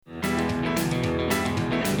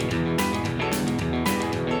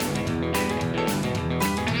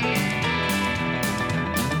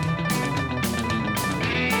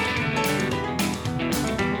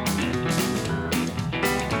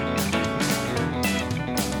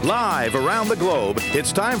Live around the globe,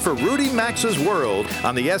 it's time for Rudy Maxa's World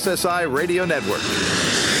on the SSI Radio Network.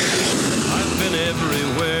 I've been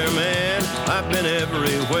everywhere, man. I've been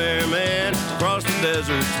everywhere, man. Across the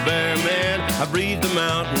deserts bare, man. I breathe the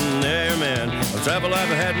mountain air, man. Of travel I've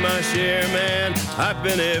had my share, man. I've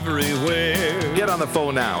been everywhere. Get on the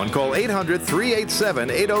phone now and call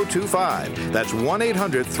 800-387-8025. That's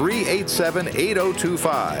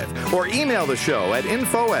 1-800-387-8025. Or email the show at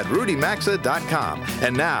info@rudymaxa.com.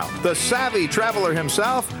 And now, the savvy traveler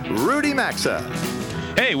himself, Rudy Maxa.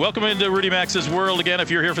 Hey, welcome into Rudy Maxa's World again.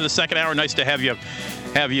 If you're here for the second hour, nice to have you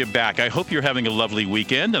back. I hope you're having a lovely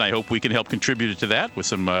weekend, and I hope we can help contribute to that with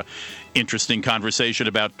some interesting conversation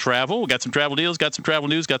about travel. We got some travel deals, got some travel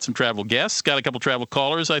news, got some travel guests, got a couple travel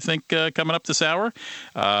callers, I think, coming up this hour.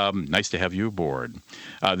 Nice to have you aboard.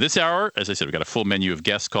 This hour, as I said, we've got a full menu of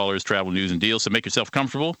guests, callers, travel news, and deals, so make yourself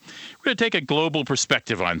comfortable. We're going to take a global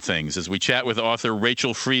perspective on things as we chat with author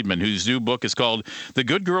Rachel Friedman, whose new book is called The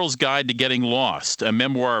Good Girl's Guide to Getting Lost, a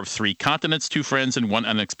memoir of 3 continents, 2 friends, and 1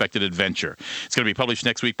 unexpected adventure. It's going to be published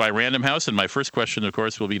next week by Random House, and my first question, of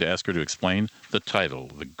course, will be to ask her to explain the title,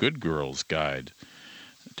 The Good Girl's Guide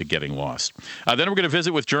to Getting Lost. Then we're going to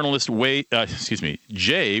visit with journalist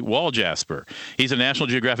Jay Waljasper. He's a National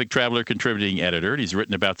Geographic Traveler contributing editor. He's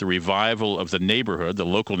written about the revival of the neighborhood, the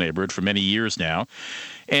local neighborhood, for many years now.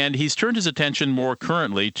 And he's turned his attention more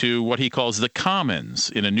currently to what he calls the commons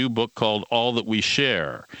in a new book called All That We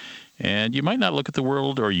Share. And you might not look at the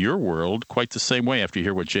world or your world quite the same way after you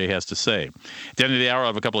hear what Jay has to say. At the end of the hour, I'll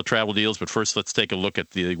have a couple of travel deals, but first let's take a look at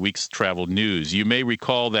the week's travel news. You may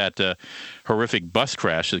recall that horrific bus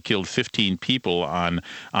crash that killed 15 people on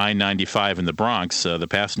I-95 in the Bronx. The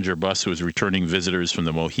passenger bus was returning visitors from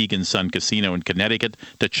the Mohegan Sun Casino in Connecticut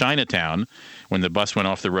to Chinatown when the bus went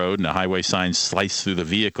off the road and a highway sign sliced through the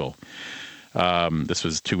vehicle. This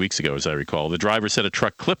was 2 weeks ago, as I recall. The driver said a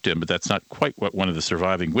truck clipped him, but that's not quite what one of the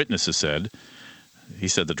surviving witnesses said. He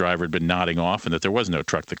said the driver had been nodding off and that there was no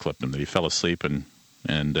truck that clipped him, that he fell asleep, and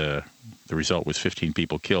the result was 15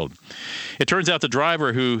 people killed. It turns out the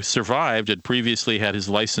driver who survived had previously had his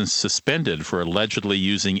license suspended for allegedly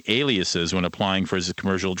using aliases when applying for his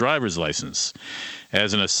commercial driver's license.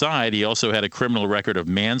 As an aside, he also had a criminal record of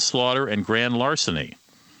manslaughter and grand larceny.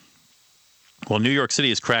 Well, New York City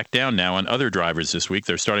has cracked down now on other drivers this week.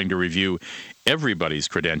 They're starting to review everybody's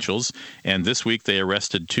credentials, and this week they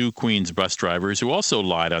arrested 2 Queens bus drivers who also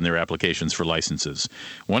lied on their applications for licenses.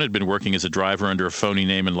 One had been working as a driver under a phony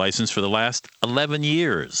name and license for the last 11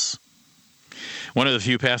 years. One of the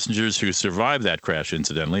few passengers who survived that crash,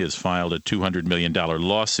 incidentally, has filed a $200 million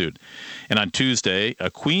lawsuit. And on Tuesday,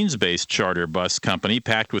 a Queens-based charter bus company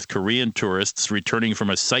packed with Korean tourists returning from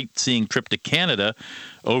a sightseeing trip to Canada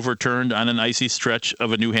overturned on an icy stretch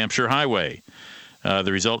of a New Hampshire highway.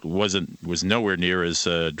 The result was nowhere near as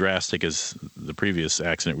drastic as the previous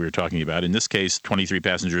accident we were talking about. In this case, 23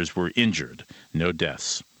 passengers were injured, no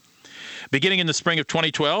deaths. Beginning in the spring of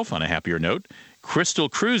 2012, on a happier note, Crystal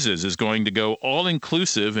Cruises is going to go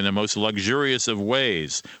all-inclusive in the most luxurious of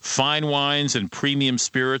ways. Fine wines and premium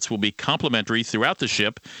spirits will be complimentary throughout the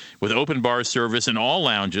ship with open bar service in all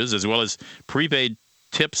lounges, as well as prepaid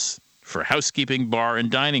tips for housekeeping, bar, and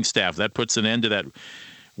dining staff. That puts an end to that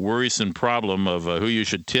worrisome problem of who you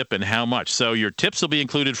should tip and how much. So your tips will be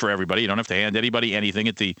included for everybody. You don't have to hand anybody anything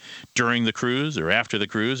during the cruise or after the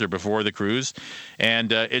cruise or before the cruise.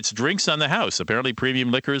 And it's drinks on the house, apparently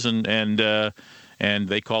premium liquors and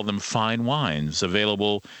they call them fine wines,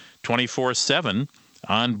 available 24/7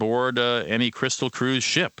 on board any Crystal Cruise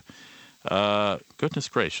ship. Goodness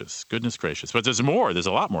gracious. But there's more. There's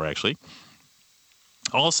a lot more, actually.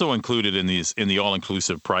 Also included in the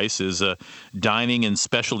all-inclusive price is dining in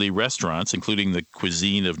specialty restaurants, including the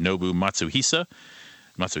cuisine of Nobu Matsuhisa,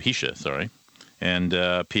 and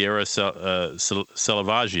Piera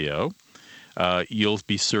Selvaggio. You'll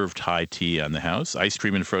be served high tea on the house. Ice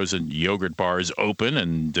cream and frozen yogurt bars open,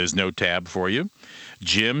 and there's no tab for you.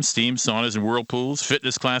 Gym, steam saunas, and whirlpools.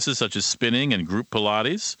 Fitness classes such as spinning and group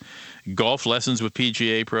Pilates. Golf lessons with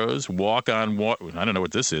PGA pros. Walk-on water. I don't know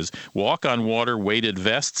what this is. Walk-on water weighted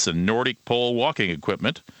vests and Nordic pole walking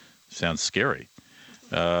equipment. Sounds scary.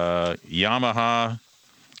 Yamaha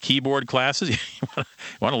keyboard classes. You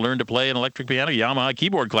want to learn to play an electric piano? Yamaha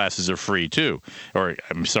keyboard classes are free, too. Or,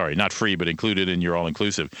 I'm sorry, not free, but included in your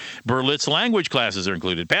all-inclusive. Berlitz language classes are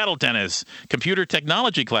included. Paddle tennis, computer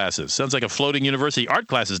technology classes. Sounds like a floating university. Art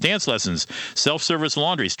classes, dance lessons, self-service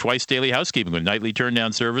laundries, twice daily housekeeping with nightly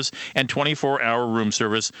turn-down service, and 24-hour room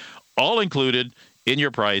service, all included in your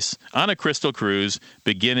price on a Crystal Cruise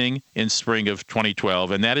beginning in spring of 2012.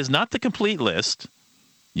 And that is not the complete list.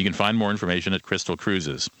 You can find more information at Crystal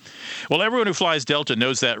Cruises. Well, everyone who flies Delta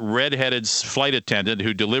knows that red-headed flight attendant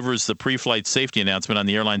who delivers the pre-flight safety announcement on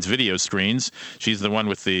the airline's video screens. She's the one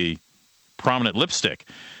with the prominent lipstick.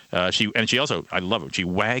 She also, I love it, she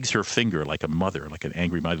wags her finger like a mother, like an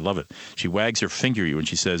angry mother. I love it. She wags her finger at you and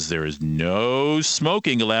she says, there is no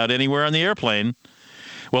smoking allowed anywhere on the airplane.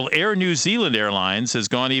 Well, Air New Zealand Airlines has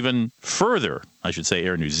gone even further. I should say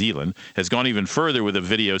Air New Zealand has gone even further with a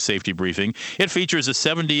video safety briefing. It features a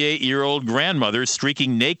 78-year-old grandmother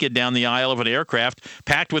streaking naked down the aisle of an aircraft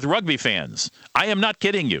packed with rugby fans. I am not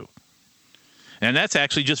kidding you. And that's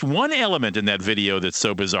actually just one element in that video that's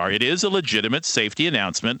so bizarre. It is a legitimate safety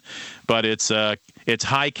announcement, but it's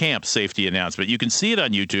high camp safety announcement. You can see it on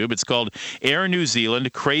YouTube. It's called Air New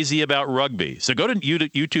Zealand Crazy About Rugby. So go to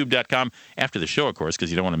youtube.com after the show, of course, because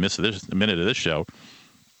you don't want to miss a minute of this show,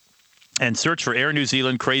 and search for Air New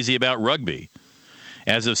Zealand Crazy About Rugby.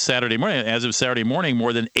 As of Saturday morning,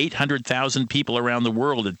 more than 800,000 people around the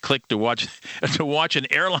world had clicked to watch an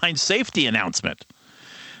airline safety announcement.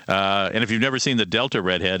 And if you've never seen the Delta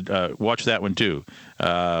Redhead, watch that one too.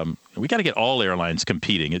 We got to get all airlines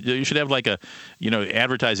competing. You should have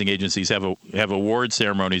advertising agencies have award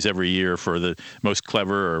ceremonies every year for the most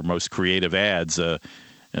clever or most creative ads.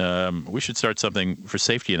 We should start something for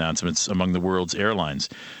safety announcements among the world's airlines.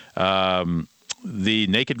 The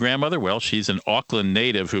naked grandmother, well, she's an Auckland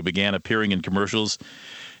native who began appearing in commercials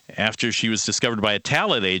after she was discovered by a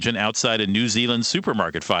talent agent outside a New Zealand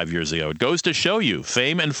supermarket 5 years ago. It goes to show you,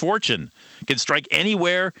 fame and fortune can strike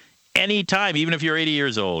anywhere, anytime, even if you're 80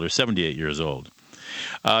 years old or 78 years old.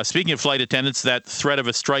 Speaking of flight attendants, that threat of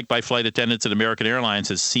a strike by flight attendants at American Airlines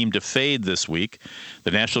has seemed to fade this week.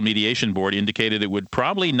 The National Mediation Board indicated it would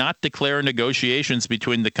probably not declare negotiations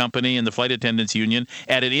between the company and the flight attendants union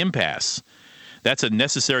at an impasse. That's a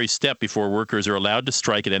necessary step before workers are allowed to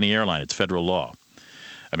strike at any airline. It's federal law.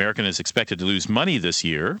 American is expected to lose money this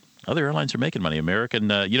year. Other airlines are making money. American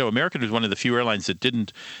was one of the few airlines that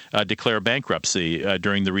didn't declare bankruptcy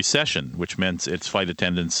during the recession, which meant its flight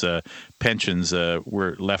attendants' pensions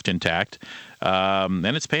were left intact. And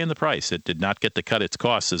it's paying the price. It did not get to cut its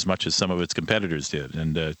costs as much as some of its competitors did.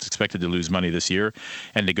 And it's expected to lose money this year.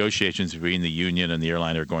 And negotiations between the union and the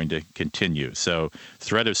airline are going to continue. So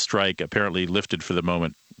threat of strike apparently lifted for the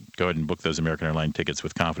moment. Go ahead and book those American Airlines tickets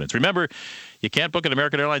with confidence. Remember, you can't book an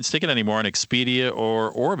American Airlines ticket anymore on Expedia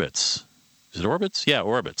or Orbitz. Is it Orbitz? Yeah,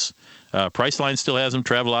 Orbitz. Priceline still has them.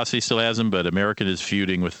 Travelocity still has them, but American is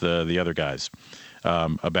feuding with the other guys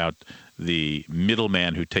about the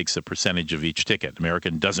middleman who takes a percentage of each ticket.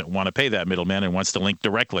 American doesn't want to pay that middleman and wants to link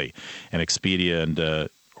directly. And Expedia and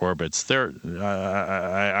Orbitz,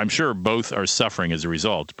 I'm sure both are suffering as a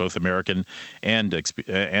result, both American and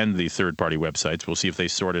the third-party websites. We'll see if they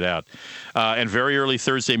sort it out. And very early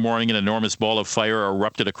Thursday morning, an enormous ball of fire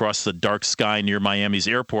erupted across the dark sky near Miami's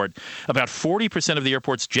airport. About 40% of the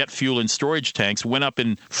airport's jet fuel and storage tanks went up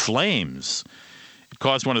in flames. It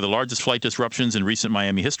caused one of the largest flight disruptions in recent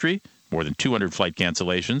Miami history, more than 200 flight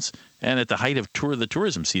cancellations, and at the height of the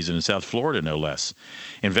tourism season in South Florida, no less.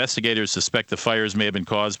 Investigators suspect the fires may have been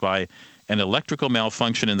caused by an electrical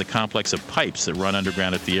malfunction in the complex of pipes that run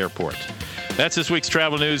underground at the airport. That's this week's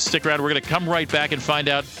travel news. Stick around. We're going to come right back and find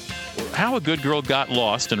out how a good girl got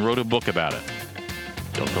lost and wrote a book about it.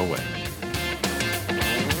 Don't go away.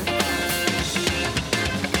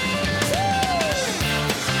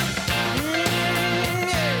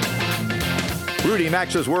 Rudy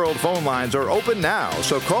Maxa's World phone lines are open now,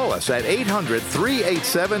 so call us at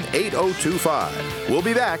 800-387-8025. We'll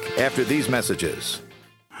be back after these messages.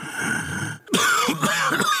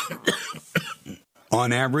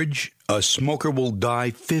 On average, a smoker will die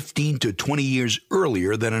 15 to 20 years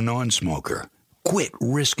earlier than a non-smoker. Quit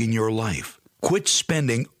risking your life. Quit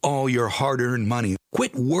spending all your hard-earned money.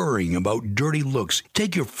 Quit worrying about dirty looks.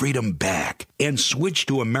 Take your freedom back and switch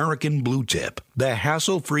to American Blue Tip, the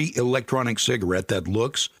hassle-free electronic cigarette that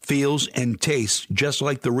looks, feels, and tastes just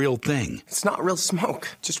like the real thing. It's not real smoke,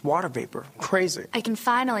 just water vapor. Crazy. I can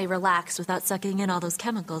finally relax without sucking in all those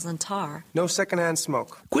chemicals and tar. No secondhand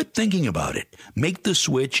smoke. Quit thinking about it. Make the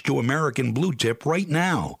switch to American Blue Tip right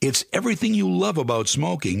now. It's everything you love about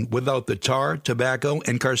smoking without the tar, tobacco,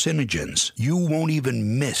 and carcinogens. You won't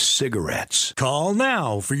even miss cigarettes. Call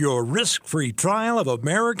now for your risk-free trial of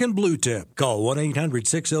American Blue Tip. Call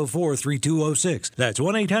 1-800-604-3206. That's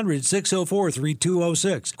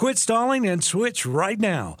 1-800-604-3206. Quit stalling and switch right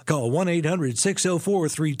now. Call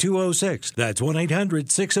 1-800-604-3206. That's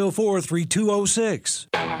 1-800-604-3206.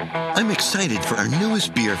 I'm excited for our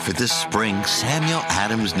newest beer for this spring, Samuel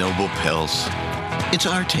Adams Noble Pils. It's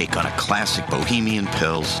our take on a classic Bohemian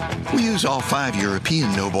Pils. We use all 5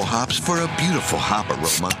 European noble hops for a beautiful hop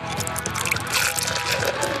aroma.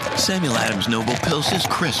 Samuel Adams Noble Pils is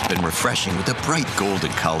crisp and refreshing with a bright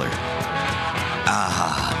golden color.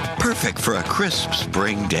 Ah, perfect for a crisp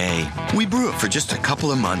spring day. We brew it for just a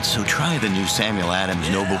couple of months, so try the new Samuel Adams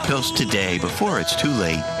Noble Pils today before it's too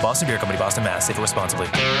late. Boston Beer Company, Boston, Mass. Safe responsibly.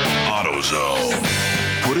 AutoZone.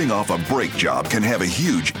 Putting off a brake job can have a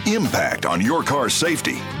huge impact on your car's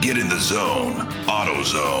safety. Get in the zone.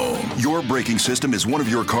 AutoZone. Your braking system is one of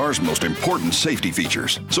your car's most important safety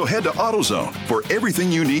features. So head to AutoZone for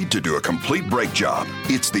everything you need to do a complete brake job.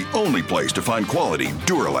 It's the only place to find quality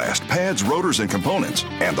Duralast pads, rotors, and components,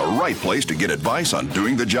 and the right place to get advice on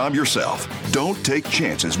doing the job yourself. Don't take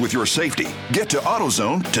chances with your safety. Get to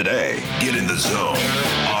AutoZone today. Get in the zone.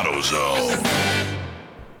 AutoZone.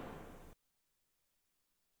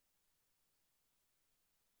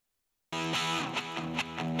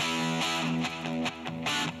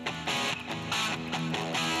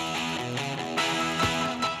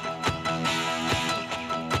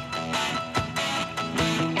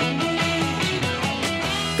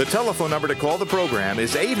 The telephone number to call the program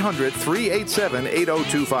is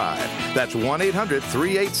 800-387-8025. That's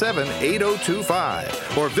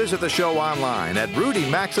 1-800-387-8025. Or visit the show online at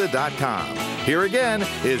rudymaxa.com. Here again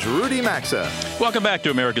is Rudy Maxa. Welcome back to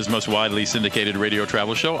America's most widely syndicated radio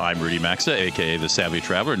travel show. I'm Rudy Maxa, a.k.a. The Savvy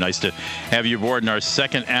Traveler. Nice to have you aboard in our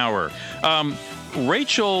second hour.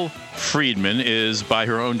 Rachel Friedman is, by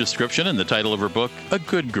her own description and the title of her book, a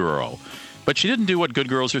good girl. But she didn't do what good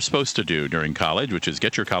girls are supposed to do during college, which is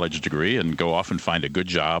get your college degree and go off and find a good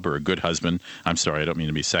job or a good husband. I'm sorry, I don't mean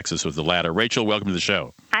to be sexist with the latter. Rachel, welcome to the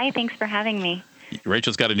show. Hi, thanks for having me.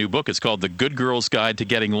 Rachel's got a new book. It's called The Good Girl's Guide to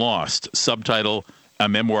Getting Lost. Subtitle, A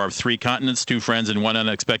Memoir of 3 Continents, 2 Friends, and 1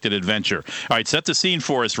 Unexpected Adventure. All right, set the scene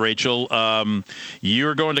for us, Rachel.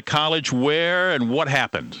 You're going to college where and what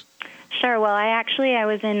happened? Sure. Well, I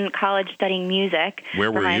was in college studying music.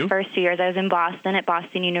 Where were you? For my first 2 years. I was in Boston at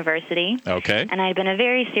Boston University. Okay. And I'd been a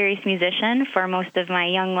very serious musician for most of my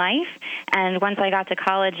young life. And once I got to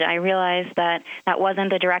college, I realized that that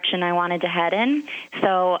wasn't the direction I wanted to head in.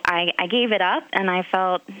 So I gave it up, and I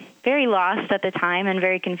felt very lost at the time and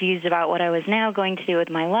very confused about what I was now going to do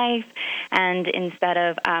with my life. And instead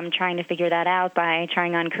of trying to figure that out by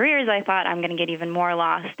trying on careers, I thought I'm going to get even more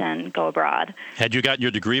lost and go abroad. Had you gotten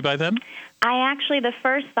your degree by then? The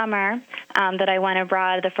first summer that I went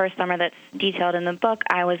abroad, the first summer that's detailed in the book,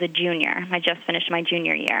 I was a junior. I just finished my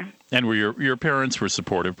junior year. And were your parents were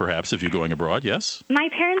supportive, perhaps, if you're going abroad, yes? My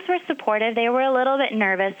parents were supportive. They were a little bit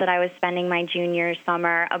nervous that I was spending my junior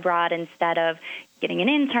summer abroad instead of getting an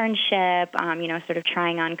internship, sort of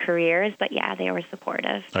trying on careers. But, yeah, they were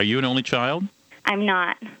supportive. Are you an only child? I'm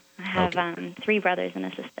not. I have 3 brothers and a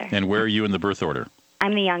sister. And where are you in the birth order?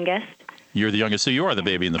 I'm the youngest. You're the youngest, so you are the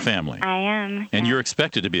baby in the family. I am. And you're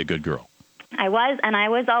expected to be a good girl. I was, and I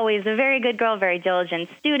was always a very good girl, very diligent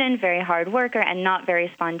student, very hard worker, and not very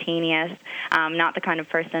spontaneous, not the kind of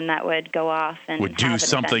person that would go off and would do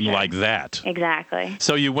something adventure. Like that. Exactly.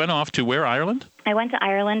 So you went off to where, Ireland? I went to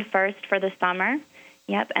Ireland first for the summer.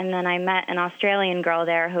 Yep, and then I met an Australian girl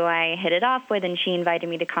there who I hit it off with, and she invited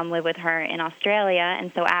me to come live with her in Australia.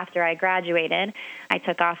 And so after I graduated, I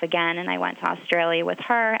took off again, and I went to Australia with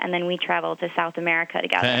her, and then we traveled to South America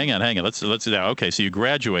together. Hang on. Let's okay, so you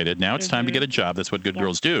graduated. Now it's time to get a job. That's what good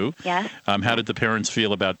girls do. Yes. How did the parents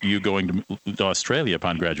feel about you going to Australia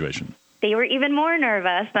upon graduation? They were even more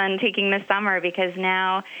nervous than taking the summer because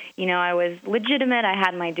now, I was legitimate. I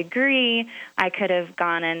had my degree. I could have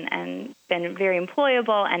gone and been very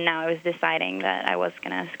employable, and now I was deciding that I was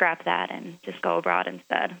going to scrap that and just go abroad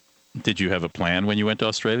instead. Did you have a plan when you went to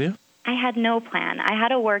Australia? I had no plan. I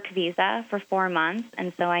had a work visa for 4 months,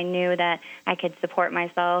 and so I knew that I could support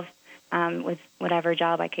myself with whatever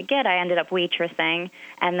job I could get. I ended up waitressing,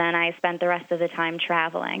 and then I spent the rest of the time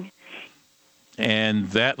traveling. And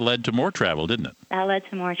that led to more travel, didn't it? That led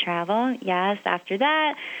to more travel, yes. After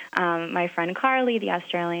that, my friend Carly, the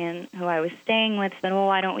Australian who I was staying with, said, well,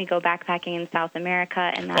 why don't we go backpacking in South America?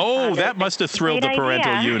 And that must have thrilled the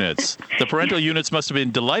parental units. The parental units must have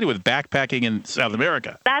been delighted with backpacking in South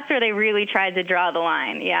America. That's where they really tried to draw the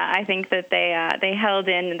line. Yeah, I think that they held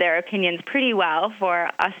in their opinions pretty well for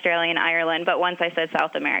Australia and Ireland, but once I said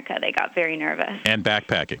South America, they got very nervous. And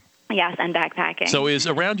backpacking. Yes, and backpacking. So is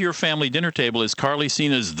around your family dinner table, is Carly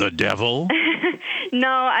seen as the devil? No,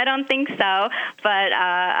 I don't think so, but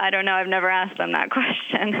I don't know. I've never asked them that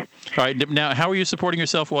question. All right. Now, how are you supporting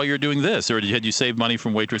yourself while you're doing this, or had you saved money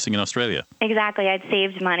from waitressing in Australia? Exactly. I'd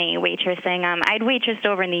saved money waitressing. I'd waitressed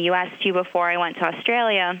over in the U.S., too, before I went to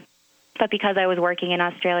Australia. But because I was working in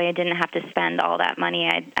Australia, I didn't have to spend all that money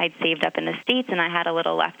I'd saved up in the States, and I had a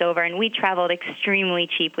little left over. And we traveled extremely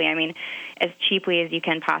cheaply. I mean, as cheaply as you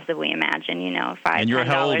can possibly imagine, $5, And you're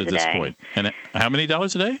how old at this day. point? And how many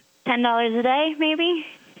dollars a day? $10 a day, maybe.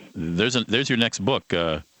 There's your next book,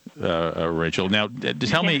 Rachel. Now,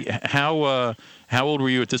 tell me, how old were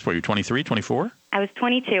you at this point? You're 23, 24? I was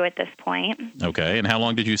 22 at this point. Okay. And how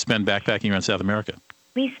long did you spend backpacking around South America?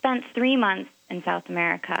 We spent 3 months in South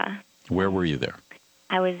America. Where were you there?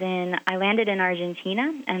 I landed in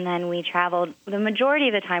Argentina, and then we traveled. The majority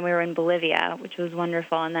of the time we were in Bolivia, which was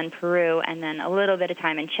wonderful, and then Peru, and then a little bit of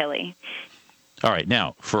time in Chile. All right.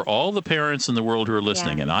 Now, for all the parents in the world who are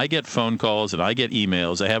listening, and I get phone calls and I get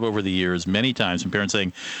emails, I have over the years many times from parents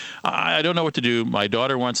saying, I don't know what to do. My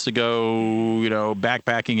daughter wants to go,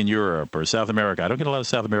 backpacking in Europe or South America. I don't get a lot of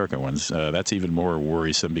South American ones. That's even more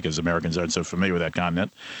worrisome because Americans aren't so familiar with that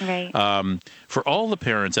continent. Right. For all the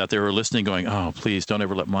parents out there who are listening going, oh, please don't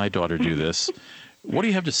ever let my daughter do this, what do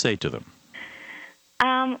you have to say to them?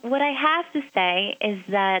 What I have to say is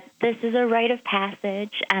that this is a rite of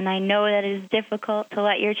passage, and I know that it is difficult to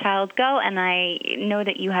let your child go, and I know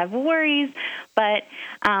that you have worries, but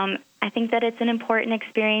I think that it's an important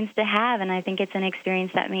experience to have, and I think it's an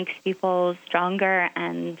experience that makes people stronger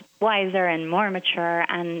and wiser and more mature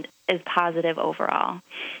and is positive overall.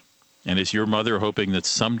 And is your mother hoping that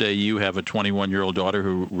someday you have a 21-year-old daughter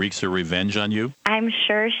who wreaks her revenge on you? I'm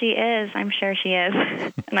sure she is. And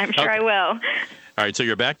I'm sure I will. All right, so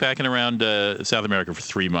you're backpacking around South America for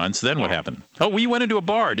 3 months. Then what happened? Oh, well, you went into a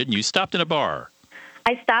bar, didn't you? You stopped in a bar.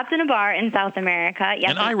 I stopped in a bar in South America.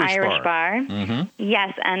 Yes, an Irish bar. Mm-hmm.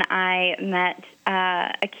 Yes, and I met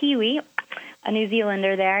a Kiwi, a New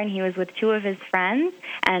Zealander there, and he was with 2 of his friends,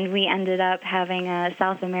 and we ended up having a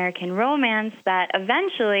South American romance that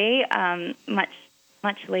eventually,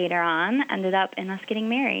 much later on, ended up in us getting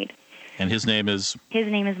married. And his name is? His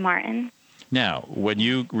name is Martin. Now, when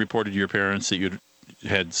you reported to your parents that you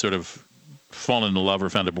had sort of fallen in love or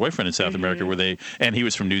found a boyfriend in South America, and he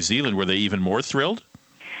was from New Zealand, were they even more thrilled?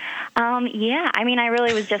 Yeah, I mean, I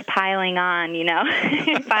really was just piling on,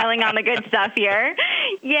 piling on the good stuff here.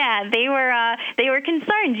 Yeah, they were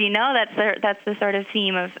concerned, that's the sort of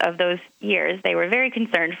theme of those years. They were very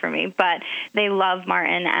concerned for me, but they love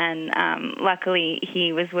Martin, and luckily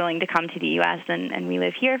he was willing to come to the U.S., and we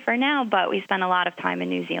live here for now, but we spent a lot of time in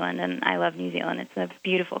New Zealand, and I love New Zealand. It's a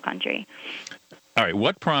beautiful country. All right,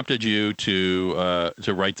 what prompted you to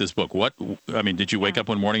write this book? Did you wake up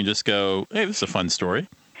one morning and just go, hey, this is a fun story?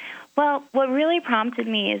 Well, what really prompted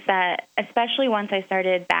me is that, especially once I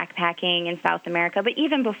started backpacking in South America, but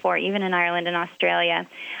even before, even in Ireland and Australia,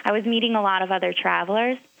 I was meeting a lot of other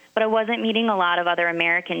travelers, but I wasn't meeting a lot of other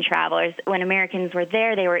American travelers. When Americans were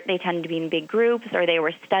there, they tended to be in big groups, or they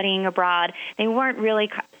were studying abroad. They weren't really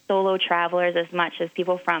solo travelers as much as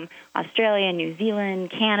people from Australia, New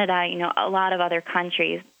Zealand, Canada, a lot of other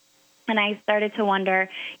countries. And I started to wonder,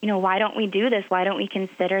 why don't we do this? Why don't we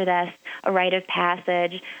consider this a rite of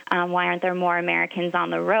passage? Why aren't there more Americans on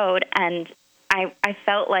the road? And I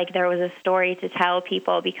felt like there was a story to tell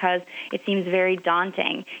people, because it seems very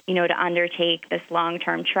daunting, to undertake this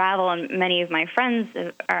long-term travel. And many of my friends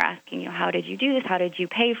are asking, how did you do this? How did you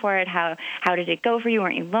pay for it? How did it go for you?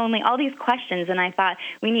 Weren't you lonely? All these questions. And I thought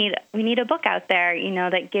we need a book out there,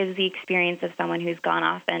 that gives the experience of someone who's gone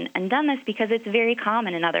off and done this, because it's very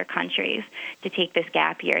common in other countries to take this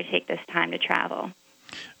gap year, to take this time to travel.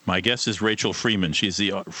 My guest is Rachel Friedman. She's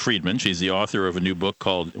the author of a new book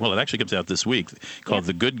called, it actually comes out this week, called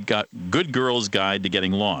The Good Girl's Guide to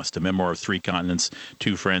Getting Lost, a memoir of 3 continents,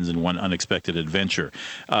 2 friends, and 1 unexpected adventure.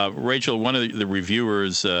 Rachel, one of the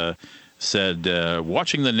reviewers said,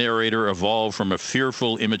 watching the narrator evolve from a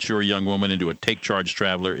fearful, immature young woman into a take-charge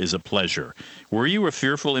traveler is a pleasure. Were you a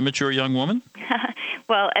fearful, immature young woman?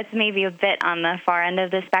 Well, it's maybe a bit on the far end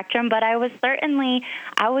of the spectrum, but I was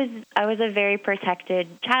a very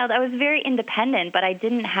protected child. I was very independent, but I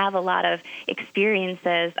didn't have a lot of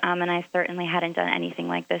experiences, and I certainly hadn't done anything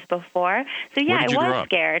like this before. So yeah, I was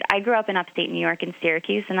scared. I grew up in upstate New York in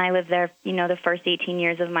Syracuse, and I lived there, the first 18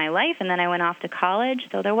 years of my life, and then I went off to college.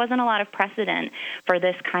 So there wasn't a lot of precedent for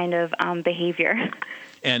this kind of behavior.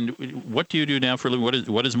 And what do you do now for a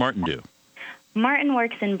living? What does Martin do? Martin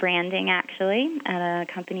works in branding, actually, at a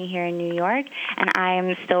company here in New York, and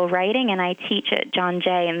I'm still writing, and I teach at John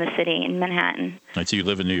Jay in the city in Manhattan. Right, so you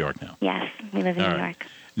live in New York now? Yes, we live in New York.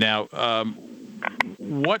 Now,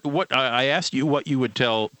 what I asked you what you would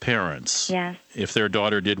tell parents if their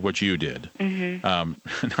daughter did what you did.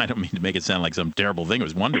 Mm-hmm. I don't mean to make it sound like some terrible thing. It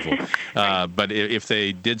was wonderful. But if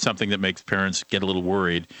they did something that makes parents get a little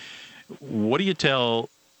worried, what do you tell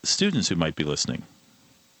students who might be listening?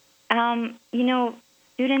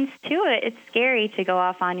 Students, too, it's scary to go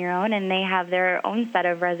off on your own, and they have their own set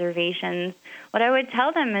of reservations. What I would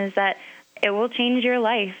tell them is that it will change your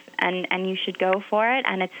life, and you should go for it,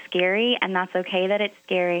 and it's scary, and that's okay that it's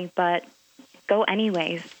scary, but go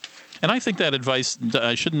anyways. And I think that advice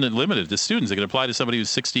shouldn't limit it to students. It can apply to somebody who's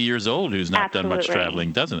 60 years old who's not done much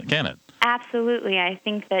traveling, doesn't it? Can it? Absolutely. I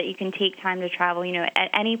think that you can take time to travel. At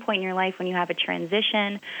any point in your life when you have a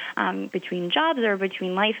transition between jobs or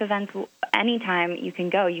between life events, anytime you can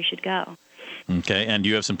go, you should go. Okay. And do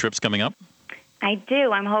you have some trips coming up? I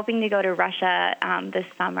do. I'm hoping to go to Russia this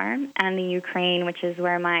summer and the Ukraine, which is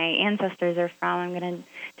where my ancestors are from. I'm going to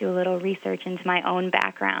do a little research into my own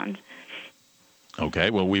background. Okay.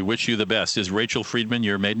 Well, we wish you the best. Is Rachel Friedman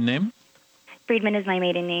your maiden name? Friedman is my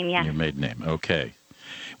maiden name, yes. Your maiden name. Okay.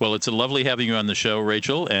 Well, it's lovely having you on the show,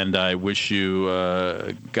 Rachel, and I wish you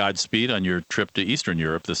Godspeed on your trip to Eastern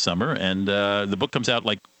Europe this summer. And the book comes out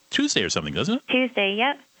like Tuesday or something, doesn't it? Tuesday,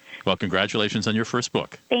 yep. Well, congratulations on your first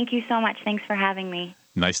book. Thank you so much. Thanks for having me.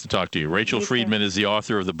 Nice to talk to you. Rachel Friedman is the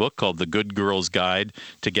author of the book called The Good Girl's Guide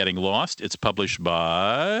to Getting Lost. It's published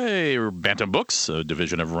by Bantam Books, a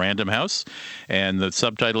division of Random House. And the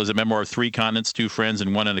subtitle is A Memoir of Three Continents, Two Friends,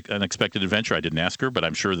 and One Unexpected Adventure. I didn't ask her, but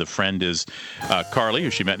I'm sure the friend is Carly, who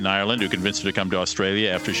she met in Ireland, who convinced her to come to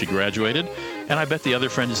Australia after she graduated. And I bet the other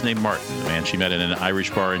friend is named Martin, the man she met in an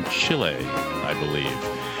Irish bar in Chile, I believe.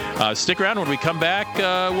 Stick around. When we come back,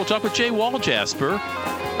 we'll talk with Jay Waljasper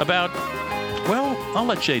about... Well, I'll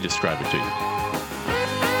let Jay describe it to you.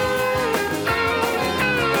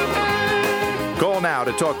 Call now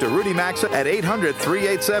to talk to Rudy Maxa at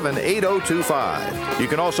 800-387-8025. You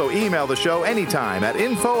can also email the show anytime at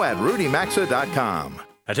info@rudymaxa.com.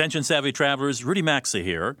 Attention savvy travelers, Rudy Maxa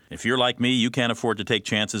here. If you're like me, you can't afford to take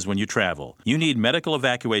chances when you travel. You need medical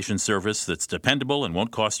evacuation service that's dependable and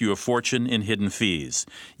won't cost you a fortune in hidden fees.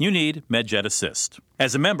 You need MedJet Assist.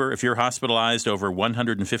 As a member, if you're hospitalized over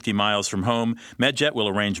 150 miles from home, MedJet will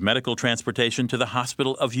arrange medical transportation to the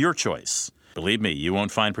hospital of your choice. Believe me, you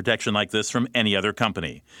won't find protection like this from any other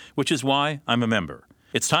company, which is why I'm a member.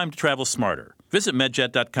 It's time to travel smarter. Visit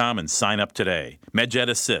MedJet.com and sign up today. MedJet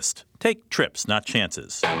Assist. Take trips, not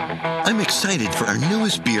chances. I'm excited for our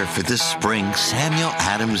newest beer for this spring, Samuel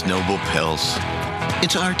Adams Noble Pils.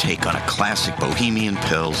 It's our take on a classic Bohemian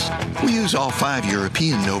Pils. We use all 5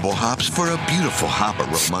 European noble hops for a beautiful hop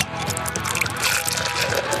aroma.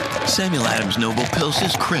 Samuel Adams Noble Pils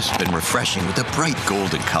is crisp and refreshing with a bright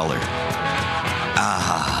golden color.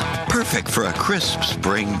 Ah, perfect for a crisp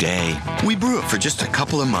spring day. We brew it for just a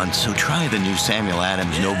couple of months, so try the new Samuel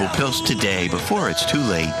Adams Noble Pils today before it's too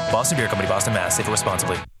late. Boston Beer Company, Boston, Mass. Safe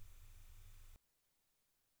responsibly.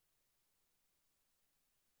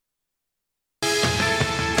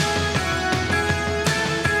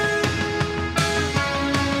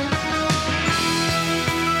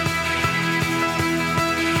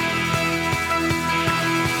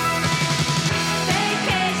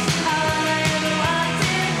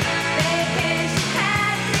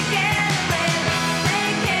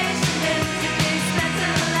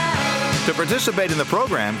 To participate in the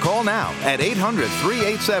program, call now at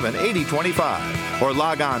 800-387-8025 or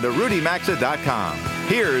log on to rudymaxa.com.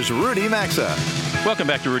 Here's Rudy Maxa. Welcome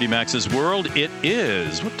back to Rudy Maxa's World. It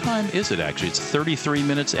is, what time is it actually? It's 33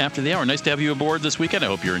 minutes after the hour. Nice to have you aboard this weekend. I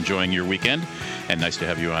hope you're enjoying your weekend. And nice to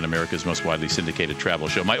have you on America's most widely syndicated travel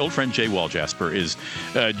show. My old friend Jay Waljasper is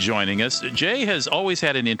joining us. Jay has always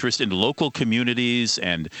had an interest in local communities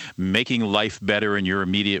and making life better in your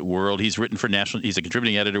immediate world. He's written for he's a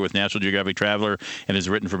contributing editor with National Geographic Traveler and has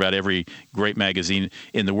written for about every great magazine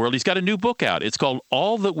in the world. He's got a new book out. It's called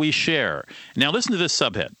All That We Share. Now listen to this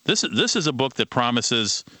subhead. This is a book that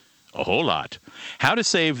promises a whole lot. How to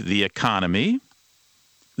save the economy,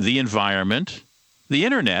 the environment, the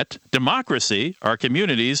internet, democracy, our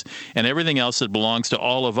communities, and everything else that belongs to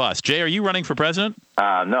all of us. Jay, are you running for president?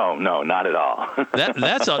 No, not at all.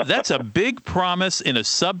 That's a big promise in a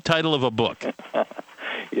subtitle of a book.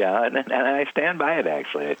 Yeah, and I stand by it,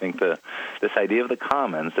 actually. I think this idea of the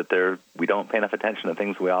commons, that we don't pay enough attention to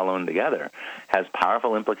things we all own together, has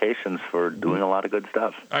powerful implications for doing a lot of good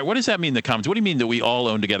stuff. All right, what does that mean, the commons? What do you mean that we all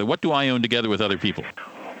own together? What do I own together with other people?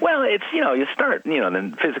 Well, it's, you start,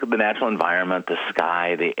 the natural environment, the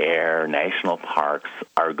sky, the air, national parks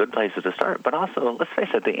are good places to start. But also, let's face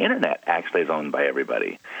it, the internet actually is owned by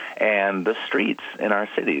everybody. And the streets in our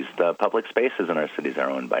cities, the public spaces in our cities are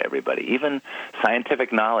owned by everybody. Even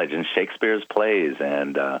scientific knowledge and Shakespeare's plays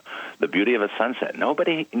and the beauty of a sunset.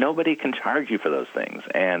 Nobody can charge you for those things.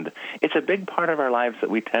 And it's a big part of our lives that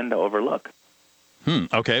we tend to overlook.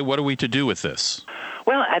 Okay, what are we to do with this?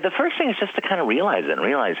 Well, the first thing is just to kind of realize it and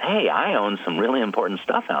realize, hey, I own some really important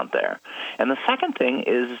stuff out there. And the second thing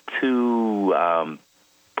is to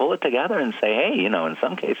pull it together and say, hey, in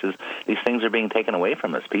some cases, these things are being taken away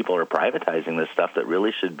from us. People are privatizing this stuff that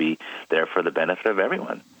really should be there for the benefit of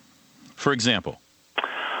everyone. For example?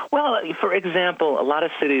 Well, for example, a lot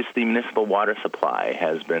of cities, the municipal water supply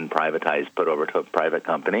has been privatized, put over to a private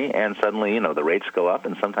company, and suddenly, the rates go up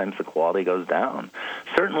and sometimes the quality goes down.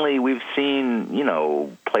 Certainly, we've seen,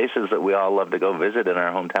 places that we all love to go visit in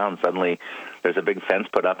our hometown. Suddenly, there's a big fence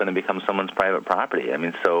put up and it becomes someone's private property. I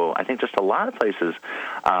mean, so I think just a lot of places,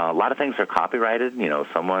 a lot of things are copyrighted.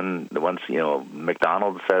 Once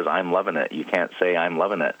McDonald's says, I'm loving it, you can't say I'm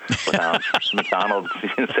loving it without McDonald's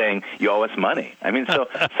saying you owe us money. I mean, so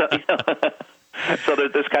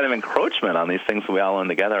there's this kind of encroachment on these things that we all own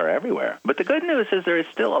together are everywhere. But the good news is there is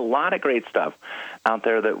still a lot of great stuff out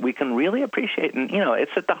there that we can really appreciate. And,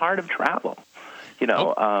 it's at the heart of travel.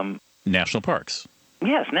 National parks.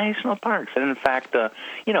 Yes, national parks. And in fact,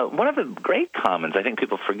 one of the great commons I think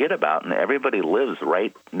people forget about, and everybody lives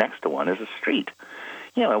right next to one, is a street.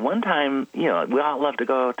 At one time, we all love to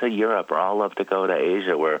go to Europe or all love to go to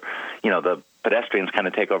Asia where, the pedestrians kind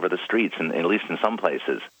of take over the streets, and at least in some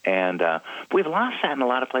places. And we've lost that in a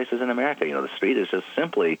lot of places in America. The street is just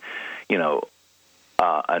simply,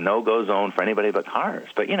 a no-go zone for anybody but cars.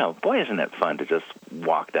 But, boy, isn't it fun to just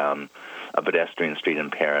walk down a pedestrian street in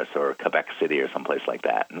Paris or Quebec City or someplace like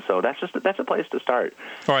that. And so that's a place to start.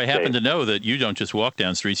 Or I happen to know that you don't just walk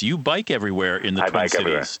down streets, you bike everywhere in the Twin Cities.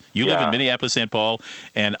 Everywhere. You live in Minneapolis, St. Paul,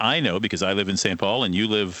 and I know, because I live in St. Paul and you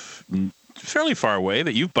live fairly far away,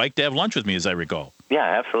 that you've biked to have lunch with me, as I recall. Yeah,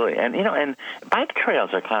 absolutely. And, and bike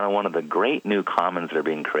trails are kind of one of the great new commons that are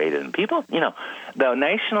being created. And people, the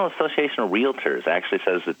National Association of Realtors actually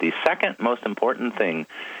says that the second most important thing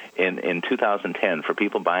in 2010 for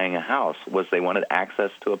people buying a house was they wanted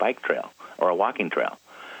access to a bike trail or a walking trail.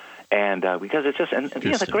 And because it's just, and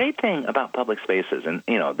the great thing about public spaces, and,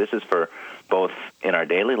 this is for both in our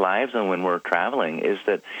daily lives and when we're traveling, is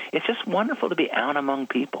that it's just wonderful to be out among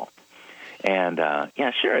people. And,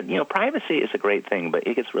 sure, privacy is a great thing, but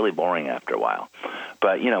it gets really boring after a while.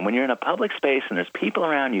 But, when you're in a public space and there's people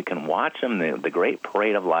around, you can watch them, the great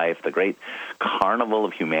parade of life, the great carnival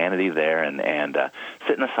of humanity there, and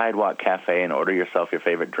sit in a sidewalk cafe and order yourself your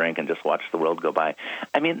favorite drink and just watch the world go by.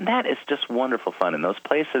 I mean, that is just wonderful fun. And those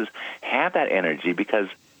places have that energy because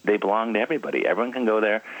they belong to everybody. Everyone can go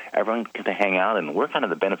there. Everyone can hang out, and we're kind of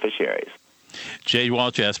the beneficiaries. Jay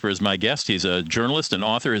Walljasper is my guest. He's a journalist and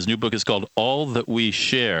author. His new book is called All That We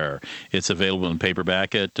Share. It's available in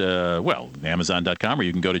paperback at, Amazon.com, or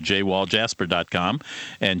you can go to jaywalljasper.com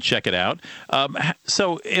and check it out.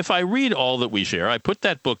 So if I read All That We Share, I put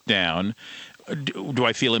that book down, do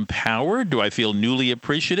I feel empowered? Do I feel newly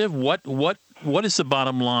appreciative? What is the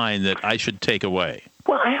bottom line that I should take away?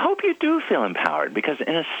 Well, I hope you do feel empowered because,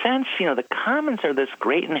 in a sense, the commons are this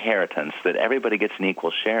great inheritance that everybody gets an equal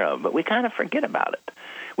share of, but we kind of forget about it.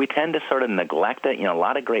 We tend to sort of neglect it. A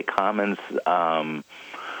lot of great commons,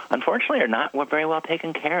 unfortunately, are not very well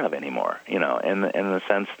taken care of anymore, in the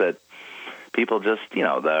sense that people just,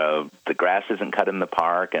 the grass isn't cut in the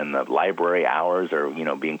park and the library hours are,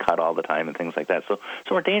 being cut all the time and things like that. So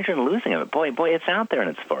we're in danger of losing it. But boy, it's out there and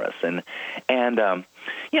it's for us. And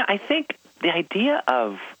I think the idea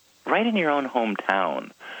of right in your own hometown,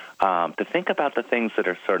 to think about the things that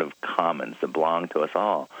are sort of commons that belong to us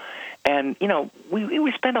all. And,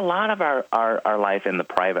 we spend a lot of our life in the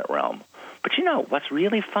private realm. But, what's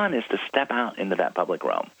really fun is to step out into that public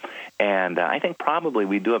realm. And I think probably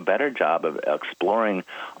we do a better job of exploring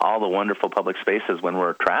all the wonderful public spaces when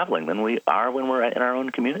we're traveling than we are when we're in our own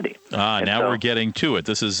community. We're getting to it.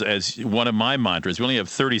 This is as one of my mantras. We only have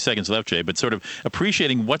 30 seconds left, Jay, but sort of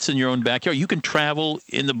appreciating what's in your own backyard. You can travel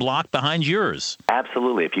in the block behind yours.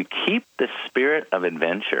 Absolutely. If you keep the spirit of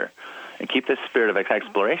adventure and keep the spirit of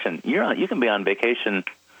exploration, you can be on vacation,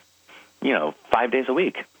 5 days a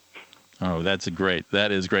week. Oh, that's great.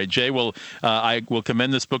 That is great. Jay, I will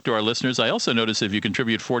commend this book to our listeners. I also notice if you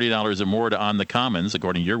contribute $40 or more to On the Commons,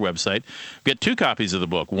 according to your website, get 2 copies of the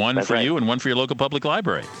book, one that's for right. you and one for your local public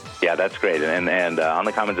library. Yeah, that's great. And On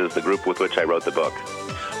the Commons is the group with which I wrote the book.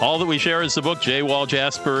 All That We Share is the book. Jay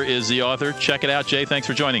Walljasper is the author. Check it out. Jay, thanks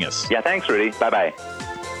for joining us. Yeah, thanks, Rudy. Bye-bye.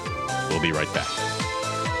 We'll be right back.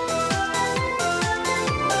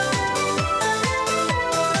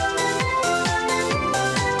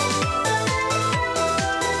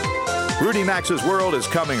 Rudy Maxa's World is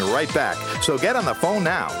coming right back, so get on the phone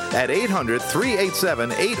now at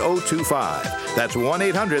 800-387-8025. That's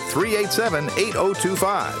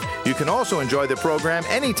 1-800-387-8025. You can also enjoy the program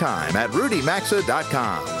anytime at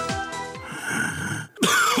rudymaxa.com.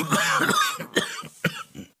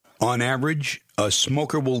 On average, a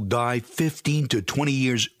smoker will die 15 to 20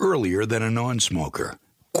 years earlier than a non-smoker.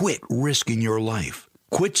 Quit risking your life.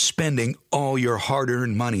 Quit spending all your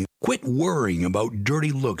hard-earned money. Quit worrying about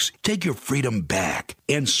dirty looks. Take your freedom back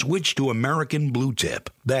and switch to American Blue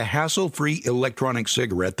Tip, the hassle-free electronic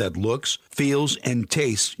cigarette that looks, feels, and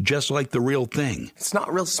tastes just like the real thing. It's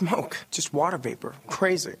not real smoke, just water vapor.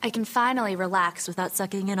 Crazy. I can finally relax without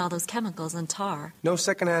sucking in all those chemicals and tar. No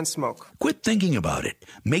secondhand smoke. Quit thinking about it.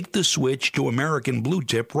 Make the switch to American Blue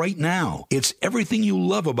Tip right now. It's everything you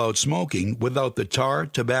love about smoking without the tar,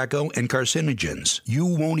 tobacco, and carcinogens. You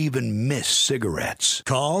won't even miss cigarettes.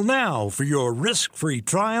 Call now for your risk-free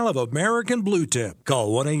trial of American Blue Tip. Call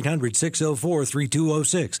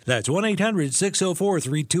 1-800-604-3206. That's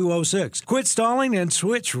 1-800-604-3206. Quit stalling and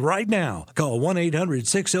switch right now. Call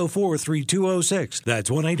 1-800-604-3206. That's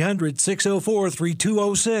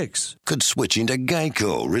 1-800-604-3206. Could switching to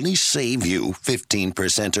Geico really save you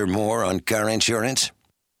 15% or more on car insurance?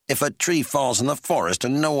 If a tree falls in the forest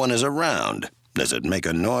and no one is around, does it make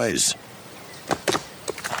a noise?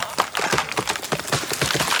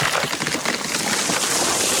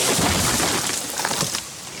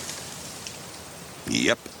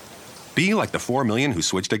 Yep. Be like the 4 million who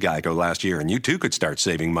switched to Geico last year, and you too could start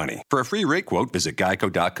saving money. For a free rate quote, visit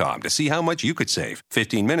geico.com to see how much you could save.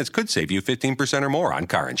 15 minutes could save you 15% or more on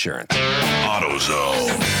car insurance.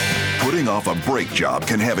 AutoZone. Putting off a brake job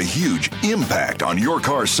can have a huge impact on your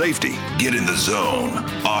car's safety. Get in the zone.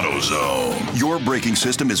 AutoZone. Your braking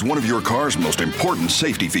system is one of your car's most important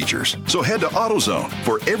safety features. So head to AutoZone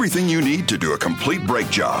for everything you need to do a complete brake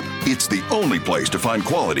job. It's the only place to find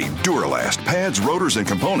quality Duralast pads, rotors, and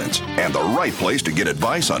components, and the right place to get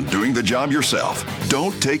advice on doing the job yourself.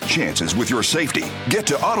 Don't take chances with your safety. Get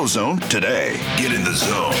to AutoZone today. Get in the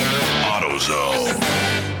zone.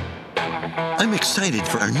 AutoZone. I'm excited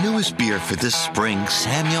for our newest beer for this spring,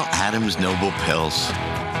 Samuel Adams Noble Pils.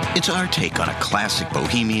 It's our take on a classic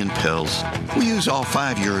Bohemian Pils. We use all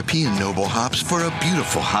 5 European noble hops for a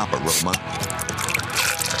beautiful hop aroma.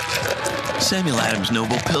 Samuel Adams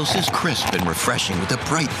Noble Pils is crisp and refreshing with a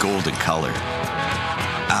bright golden color.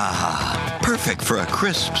 Ah, perfect for a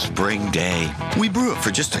crisp spring day. We brew it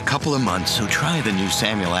for just a couple of months, so try the new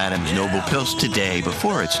Samuel Adams Noble Pils today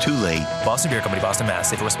before it's too late. Boston Beer Company, Boston, Mass.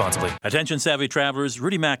 Save it responsibly. Attention savvy travelers,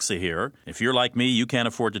 Rudy Maxa here. If you're like me, you can't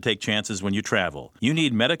afford to take chances when you travel. You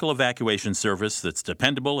need medical evacuation service that's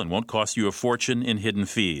dependable and won't cost you a fortune in hidden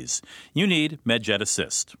fees. You need MedJet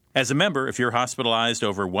Assist. As a member, if you're hospitalized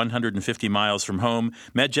over 150 miles from home,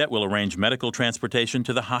 MedJet will arrange medical transportation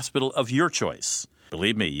to the hospital of your choice.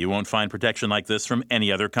 Believe me, you won't find protection like this from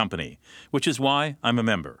any other company, which is why I'm a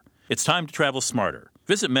member. It's time to travel smarter.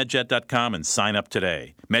 Visit MedJet.com and sign up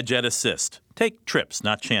today. MedJet Assist. Take trips,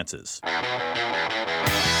 not chances.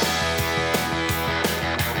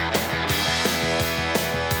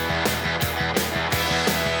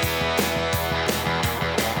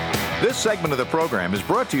 This segment of the program is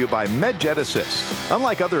brought to you by MedJet Assist.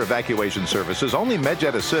 Unlike other evacuation services, only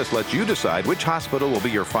MedJet Assist lets you decide which hospital will be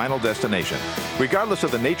your final destination. Regardless of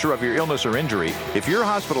the nature of your illness or injury, if you're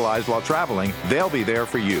hospitalized while traveling, they'll be there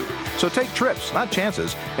for you. So take trips, not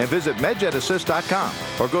chances, and visit MedJetAssist.com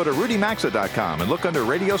or go to RudyMaxa.com and look under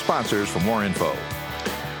radio sponsors for more info.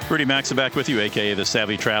 Rudy Maxa back with you, a.k.a. The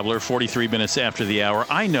Savvy Traveler, 43 minutes after the hour.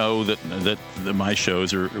 I know that my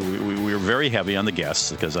shows we're very heavy on the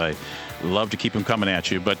guests because I love to keep them coming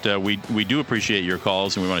at you, but we do appreciate your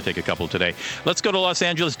calls, and we want to take a couple today. Let's go to Los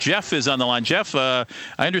Angeles. Jeff is on the line. Jeff, I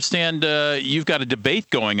understand you've got a debate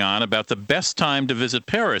going on about the best time to visit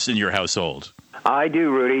Paris in your household. I do,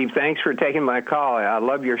 Rudy. Thanks for taking my call. I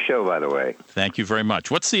love your show, by the way. Thank you very much.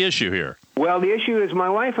 What's the issue here? Well, the issue is my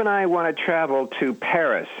wife and I want to travel to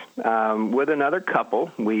Paris with another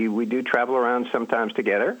couple. We do travel around sometimes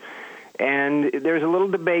together. And there's a little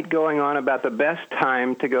debate going on about the best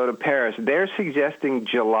time to go to Paris. They're suggesting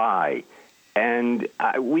July. And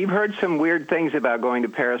we've heard some weird things about going to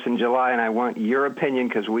Paris in July, and I want your opinion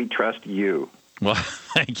because we trust you. Well,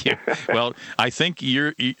 thank you. Well, I think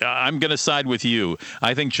I'm going to side with you.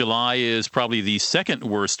 I think July is probably the second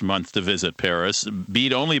worst month to visit Paris,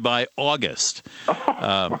 beat only by August.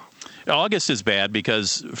 August is bad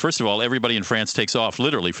because, first of all, everybody in France takes off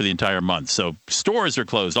literally for the entire month. So stores are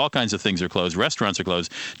closed. All kinds of things are closed. Restaurants are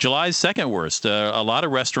closed. July's second worst. A lot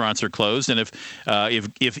of restaurants are closed. And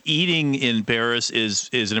if eating in Paris is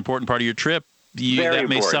an important part of your trip, that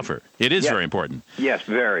may suffer. It is very important. Yes,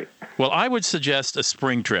 very. Well, I would suggest a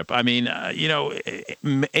spring trip. I mean, there's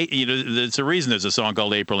a reason there's a song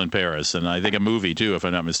called April in Paris, and I think a movie, too, if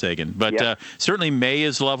I'm not mistaken. But certainly May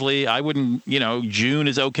is lovely. I wouldn't, June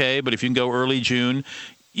is okay, but if you can go early June,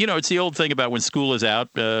 it's the old thing about when school is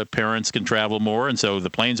out, parents can travel more, and so the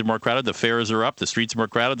planes are more crowded, the fares are up, the streets are more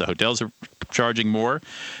crowded, the hotels are charging more.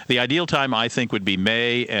 The ideal time, I think, would be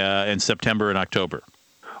May and September and October.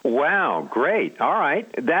 Wow, great. All right.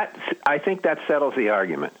 I think that settles the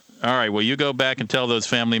argument. All right. Well, you go back and tell those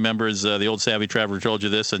family members the old Savvy Traveler told you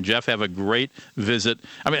this. And, Jeff, have a great visit.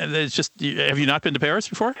 I mean, it's just, have you not been to Paris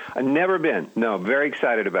before? Never been. No, very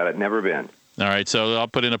excited about it. Never been. All right. So I'll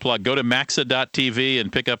put in a plug. Go to maxa.tv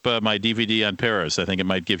and pick up my DVD on Paris. I think it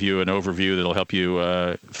might give you an overview that'll help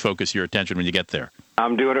you focus your attention when you get there.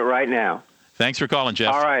 I'm doing it right now. Thanks for calling,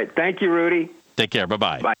 Jeff. All right. Thank you, Rudy. Take care.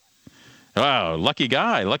 Bye-bye. Bye. Wow. Lucky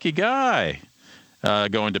guy.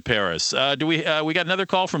 Going to Paris. We got another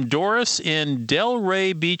call from Doris in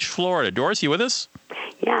Delray Beach, Florida. Doris, you with us?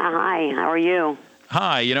 Yeah, hi. How are you?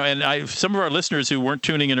 Hi. And some of our listeners who weren't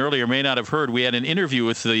tuning in earlier may not have heard. We had an interview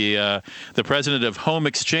with the president of Home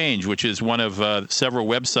Exchange, which is one of several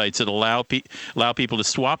websites that allow people to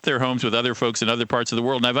swap their homes with other folks in other parts of the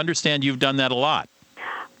world. And I understand you've done that a lot.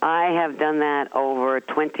 I have done that over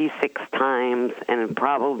 26 times and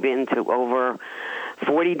probably been to over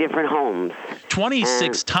 40 different homes.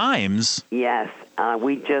 26 times? Yes.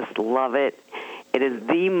 We just love it. It is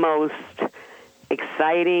the most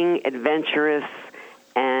exciting, adventurous,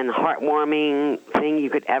 and heartwarming thing you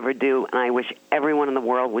could ever do, and I wish everyone in the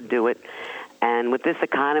world would do it. And with this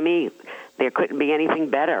economy, there couldn't be anything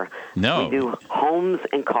better. No. We do homes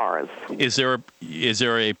and cars. Is there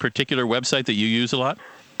a particular website that you use a lot?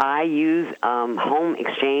 I use Home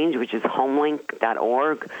Exchange, which is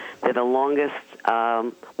homelink.org. They're the longest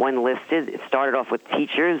one listed. It started off with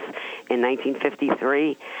teachers in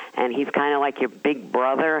 1953, and he's kind of like your big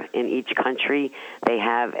brother in each country. They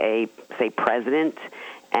have a, say, president,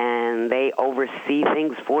 and they oversee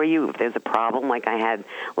things for you. If there's a problem, like I had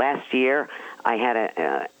last year, I had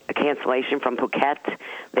a cancellation from Phuket.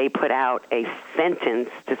 They put out a sentence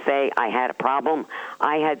to say I had a problem.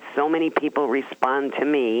 I had so many people respond to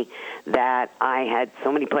me that I had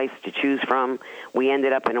so many places to choose from. We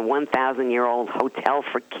ended up in a 1,000-year-old hotel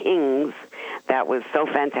for kings that was so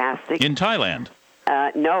fantastic. In Thailand?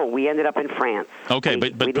 No, we ended up in France. Okay,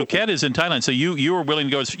 but Phuket is in Thailand, so you were willing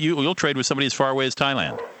to go. You'll trade with somebody as far away as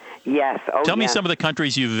Thailand. Yes. Tell me some of the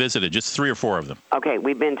countries you've visited, just 3 or 4 of them. Okay,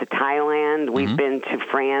 we've been to Thailand, we've been to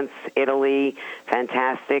France, Italy,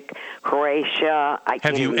 fantastic, Croatia.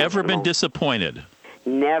 Have you ever been disappointed?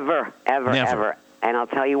 Never, ever. And I'll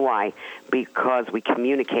tell you why. Because we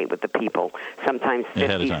communicate with the people. Sometimes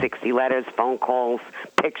 50, 60 letters, phone calls,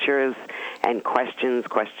 pictures, and questions.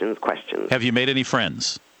 Have you made any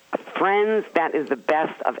friends? Friends, that is the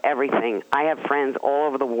best of everything. I have friends all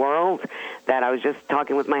over the world that I was just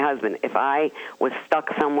talking with my husband. If I was stuck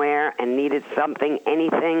somewhere and needed something,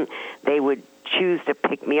 anything, they would choose to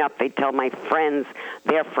pick me up. They'd tell my friends,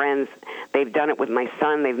 their friends. They've done it with my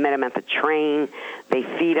son. They've met him at the train. They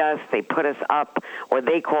feed us. They put us up. Or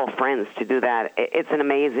they call friends to do that. It's an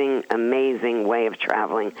amazing, amazing way of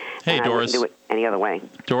traveling. Hey, and Doris. I wouldn't do it any other way.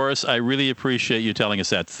 Doris, I really appreciate you telling us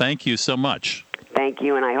that. Thank you so much. Thank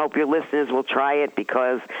you, and I hope your listeners will try it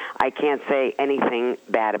because I can't say anything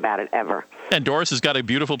bad about it ever. And Doris has got a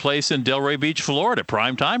beautiful place in Delray Beach, Florida,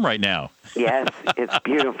 prime time right now. Yes, it's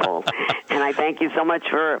beautiful. And I thank you so much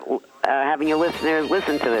for having your listeners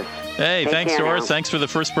listen to this. Hey, thanks, Doris. Now. Thanks for the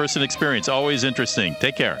first-person experience. Always interesting.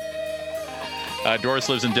 Take care. Doris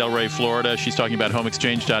lives in Delray, Florida. She's talking about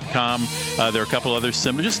HomeExchange.com. There are a couple other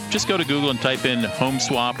similar. Just go to Google and type in Home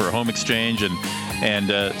Swap or Home Exchange and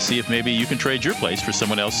see if maybe you can trade your place for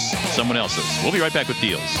someone else's. We'll be right back with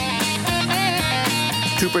deals.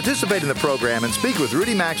 To participate in the program and speak with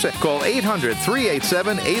Rudy Maxa, call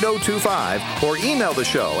 800-387-8025 or email the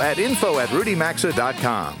show at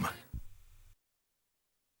info@rudymaxa.com.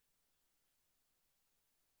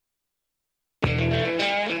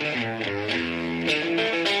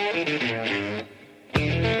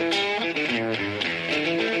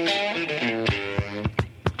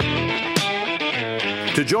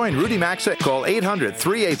 To join Rudy Maxa, call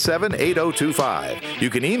 800-387-8025.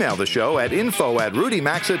 You can email the show at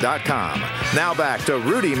info@rudymaxa.com. Now back to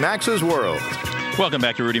Rudy Maxa's World. Welcome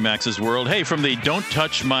back to Rudy Maxa's World. Hey, from the Don't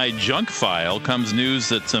Touch My Junk file comes news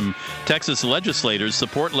that some Texas legislators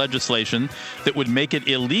support legislation that would make it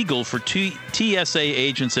illegal for TSA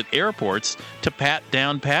agents at airports to pat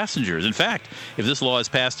down passengers. In fact, if this law is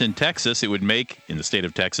passed in Texas, it would make, in the state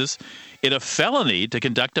of Texas, it a felony to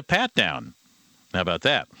conduct a pat down. How about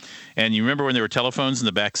that? And you remember when there were telephones in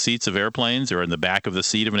the back seats of airplanes or in the back of the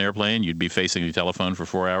seat of an airplane? You'd be facing the telephone for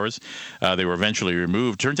 4 hours. They were eventually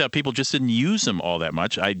removed. Turns out people just didn't use them all that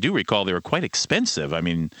much. I do recall they were quite expensive. I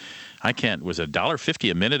mean, was it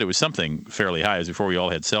 $1.50 a minute? It was something fairly high. It was before we all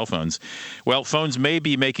had cell phones. Well, phones may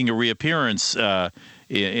be making a reappearance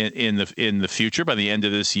in the future by the end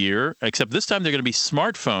of this year, except this time they're going to be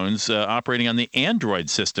smartphones operating on the Android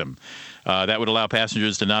system. That would allow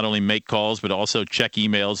passengers to not only make calls but also check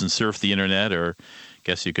emails and surf the internet, or I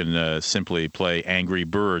guess you can simply play Angry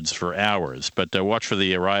Birds for hours. But watch for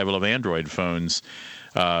the arrival of Android phones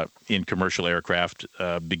in commercial aircraft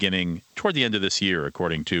beginning toward the end of this year,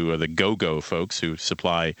 according to the GoGo folks who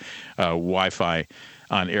supply Wi-Fi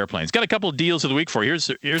on airplanes. Got a couple of deals of the week for you.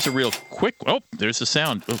 Here's a real quick. Oh, there's the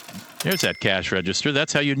sound. Oh, there's that cash register.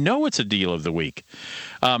 That's how you know it's a deal of the week.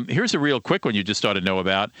 Here's a real quick one you just ought to know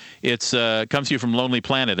about. It's comes to you from Lonely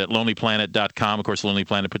Planet at lonelyplanet.com. Of course, Lonely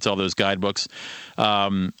Planet puts all those guidebooks.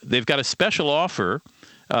 They've got a special offer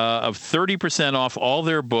of 30% off all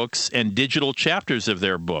their books and digital chapters of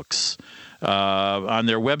their books on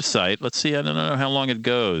their website. Let's see. I don't know how long it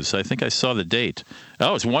goes. I think I saw the date.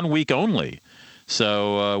 Oh, it's 1 week only.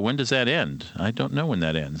 So when does that end? I don't know when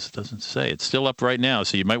that ends. It doesn't say. It's still up right now,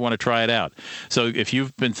 so you might want to try it out. So if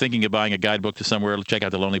you've been thinking of buying a guidebook to somewhere, check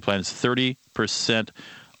out the Lonely Planet. It's 30%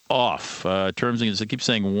 off. Terms and it keeps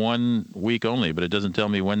saying 1 week only, but it doesn't tell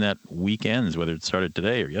me when that week ends, whether it started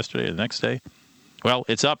today or yesterday or the next day. Well,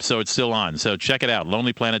 it's up, so it's still on. So check it out,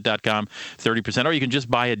 lonelyplanet.com, 30%. Or you can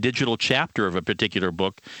just buy a digital chapter of a particular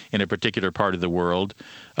book in a particular part of the world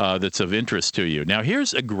that's of interest to you. Now,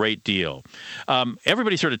 here's a great deal.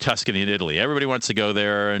 Everybody's heard of Tuscany in Italy. Everybody wants to go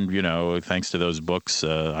there, and, thanks to those books,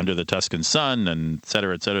 Under the Tuscan Sun, and et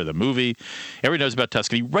cetera, the movie. Everybody knows about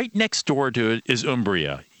Tuscany. Right next door to it is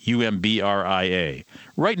Umbria. Umbria.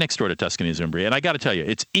 Right next door to Tuscany is Umbria. And I got to tell you,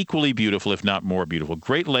 it's equally beautiful, if not more beautiful.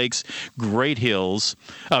 Great lakes, great hills.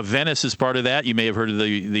 Venice is part of that. You may have heard of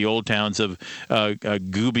the old towns of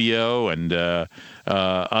Gubbio and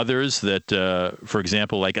others that, for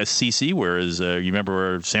example, like Assisi, you remember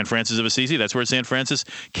where San Francis of Assisi? That's where San Francis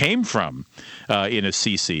came from, in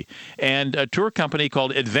Assisi. And a tour company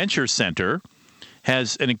called Adventure Center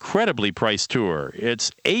has an incredibly priced tour. It's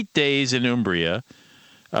 8 days in Umbria,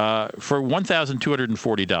 for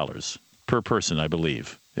 $1,240 per person, I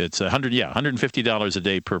believe. It's $150 a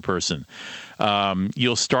day per person.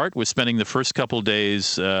 You'll start with spending the first couple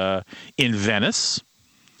days in Venice,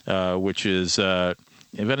 which is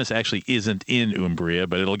Venice actually isn't in Umbria,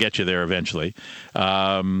 but it'll get you there eventually.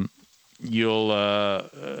 You'll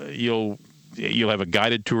have a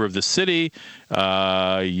guided tour of the city.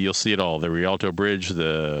 You'll see it all: the Rialto Bridge,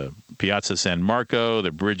 the Piazza San Marco,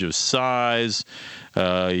 the Bridge of Sighs.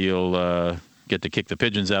 You'll get to kick the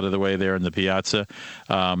pigeons out of the way there in the piazza,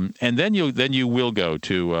 and then you will go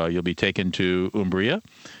to. You'll be taken to Umbria,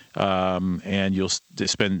 and you'll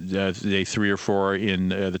spend day 3 or 4 in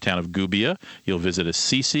the town of Gubbio. You'll visit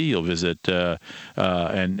Assisi. You'll visit,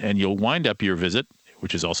 and you'll wind up your visit,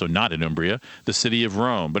 which is also not in Umbria, the city of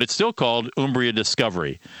Rome. But it's still called Umbria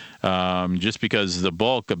Discovery, just because the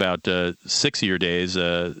bulk, about 6 of your days,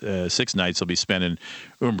 6 nights, will be spent in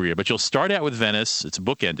Umbria. But you'll start out with Venice. It's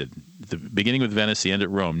bookended. The beginning with Venice, the end at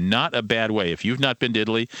Rome. Not a bad way. If you've not been to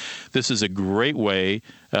Italy, this is a great way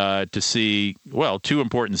to see, 2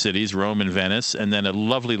 important cities, Rome and Venice, and then a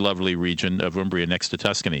lovely, lovely region of Umbria next to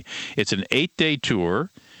Tuscany. It's an 8-day tour.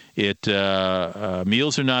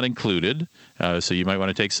 Meals are not included, so you might want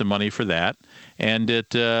to take some money for that. And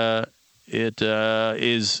it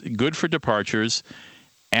is good for departures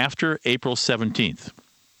after April 17th.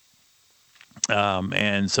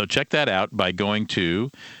 And so check that out by going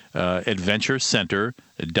to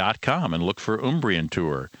adventurecenter.com and look for Umbrian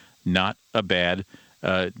Tour. Not a bad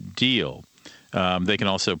deal. They can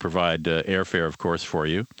also provide airfare, of course, for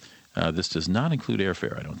you. This does not include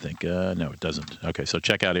airfare, I don't think. No, it doesn't. Okay, so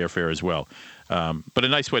check out airfare as well. But a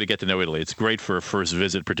nice way to get to know Italy. It's great for a first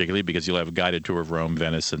visit, particularly because you'll have a guided tour of Rome,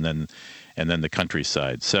 Venice, and then the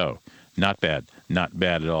countryside. So not bad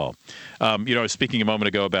at all. I was speaking a moment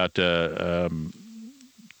ago about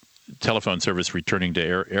telephone service returning to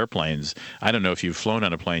airplanes. I don't know if you've flown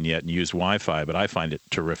on a plane yet and used Wi-Fi, but I find it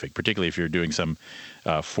terrific, particularly if you're doing some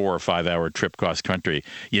 4 or 5 hour trip cross country.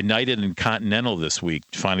 United and Continental this week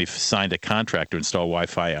finally signed a contract to install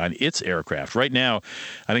Wi-Fi on its aircraft. Right now,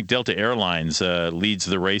 I think Delta Airlines leads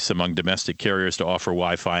the race among domestic carriers to offer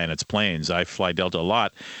Wi-Fi on its planes. I fly Delta a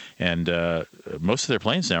lot, and most of their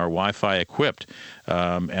planes now are Wi-Fi equipped.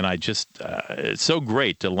 And I just, it's so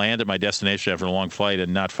great to land at my destination after a long flight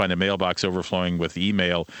and not find a mailbox overflowing with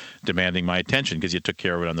email demanding my attention because you took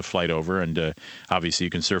care of it on the flight over. And obviously you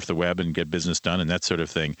can surf the web and get business done and that sort of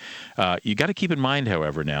thing. You got to keep in mind,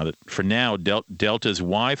 however, now that for now, Delta's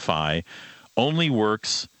Wi-Fi only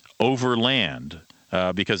works over land.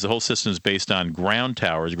 because the whole system is based on ground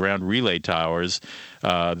towers, ground relay towers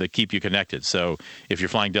that keep you connected. So if you're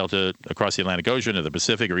flying Delta across the Atlantic Ocean or the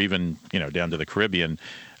Pacific or even down to the Caribbean,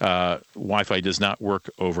 Wi-Fi does not work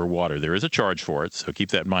over water. There is a charge for it, so keep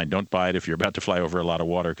that in mind. Don't buy it if you're about to fly over a lot of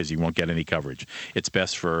water because you won't get any coverage. It's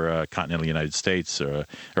best for continental United States or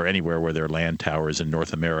anywhere where there are land towers in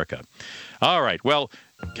North America. All right, well,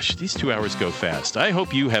 gosh, these 2 hours go fast. I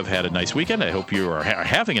hope you have had a nice weekend. I hope you are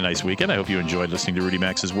having a nice weekend. I hope you enjoyed listening to Rudy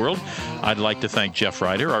Max's World. I'd like to thank Jeff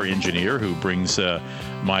Ryder, our engineer, who brings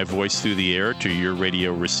my voice through the air to your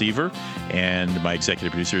radio receiver. And my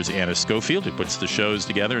executive producer is Anna Schofield, who puts the shows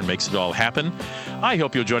together and makes it all happen. I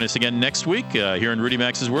hope you'll join us again next week here in Rudy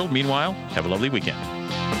Max's World. Meanwhile, have a lovely weekend.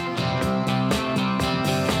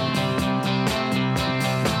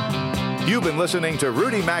 You've been listening to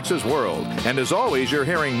Rudy Max's World, and as always, you're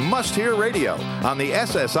hearing Must Hear Radio on the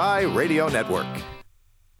SSI Radio Network.